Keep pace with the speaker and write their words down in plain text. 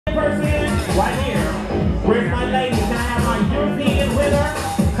Where's my ladies? Can I have my European winner?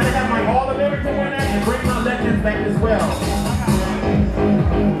 Can I have my All-American winner? And bring my legends back as well.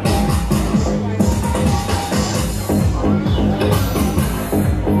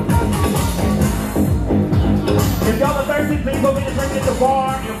 If y'all are thirsty, please go get a drink at the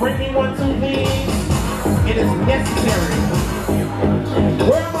bar and bring me one too, please. It is necessary.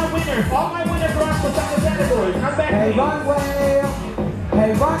 Where are my winners? All my winners are for second categories. Come back. Hey, Runway.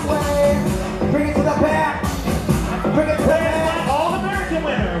 Hey, Runway. Bring it to the back. Bring it to the back. All-American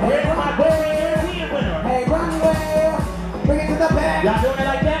winner. Where's my European winner? Hey, Runway. Bring it to the back. Y'all doing it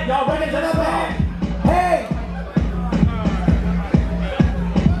like that? Y'all bring it to the back. Hey.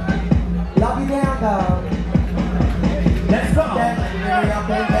 Love you down, dog. Let's go. Up and down. Up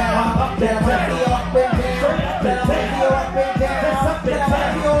and down. Up and down. Up and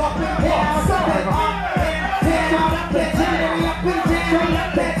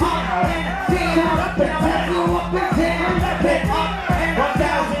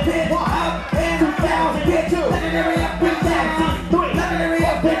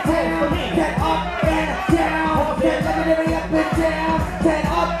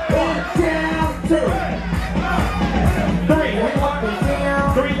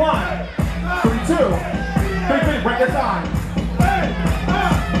break the time.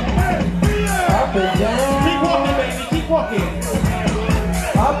 Up and down. Keep walking, baby. Keep walking.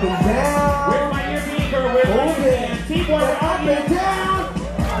 Up and down. Where's my European girl? Where's my European? Keep walking. Up and down.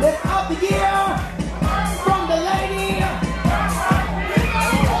 Lift up the gear from the lady.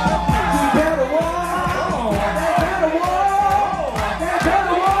 Prepare the wall. Prepare the wall. Prepare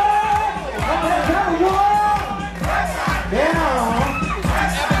the wall. Prepare the wall. Down.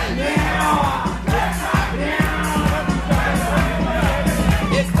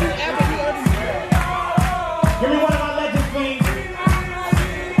 Give me one of my legends, please.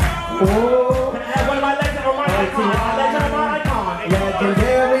 Oh. Can I have one of my legends or my icon? My legend or my icon?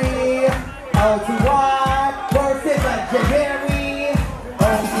 Legendary. OTA versus legendary.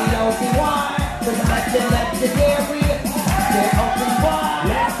 OTA versus legendary. The OTA.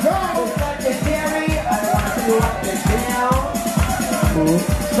 Let's go. Legendary. I want to do up and down.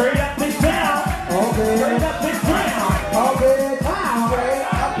 Straight up and down. Okay. Straight up and down. Okay. Straight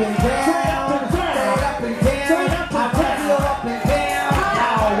up and down.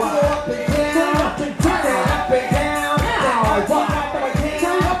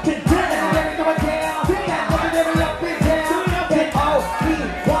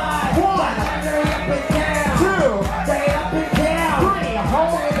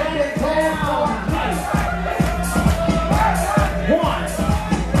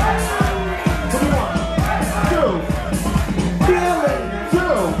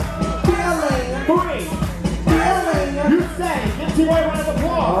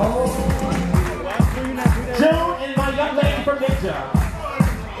 Joan and my young lady from Ninja.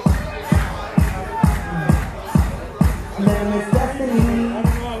 Name is Destiny.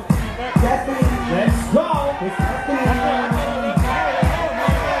 Destiny. Let's go. It's Destiny.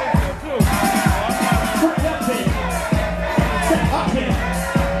 Straight up in. Straight up in.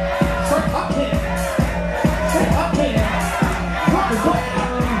 Straight up in. Straight up in. Rock and roll.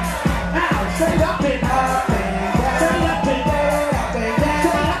 Ow, straight up in. Straight up in.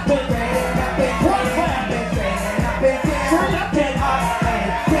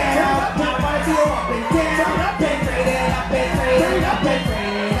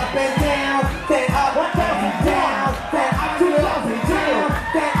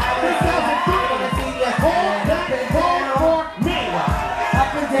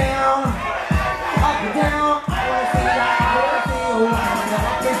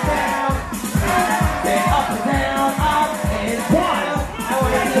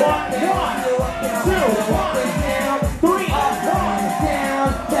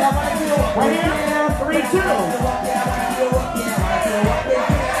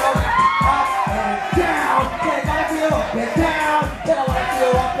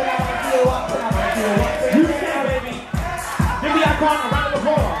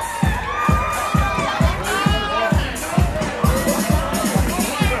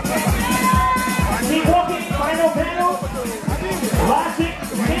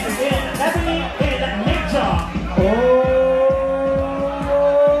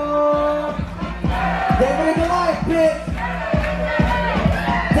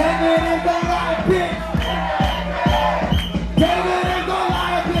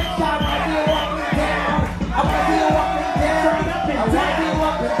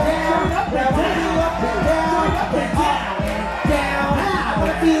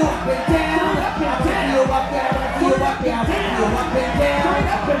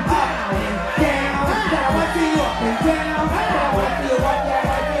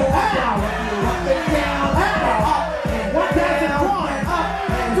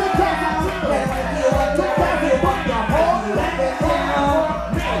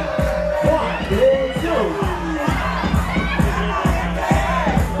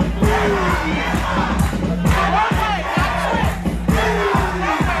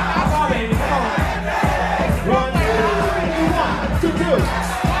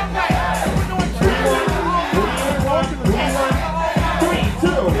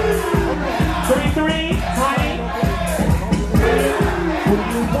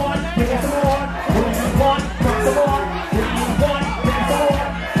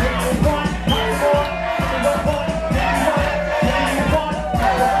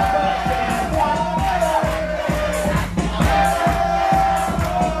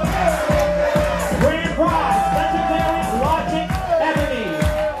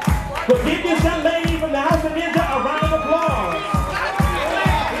 But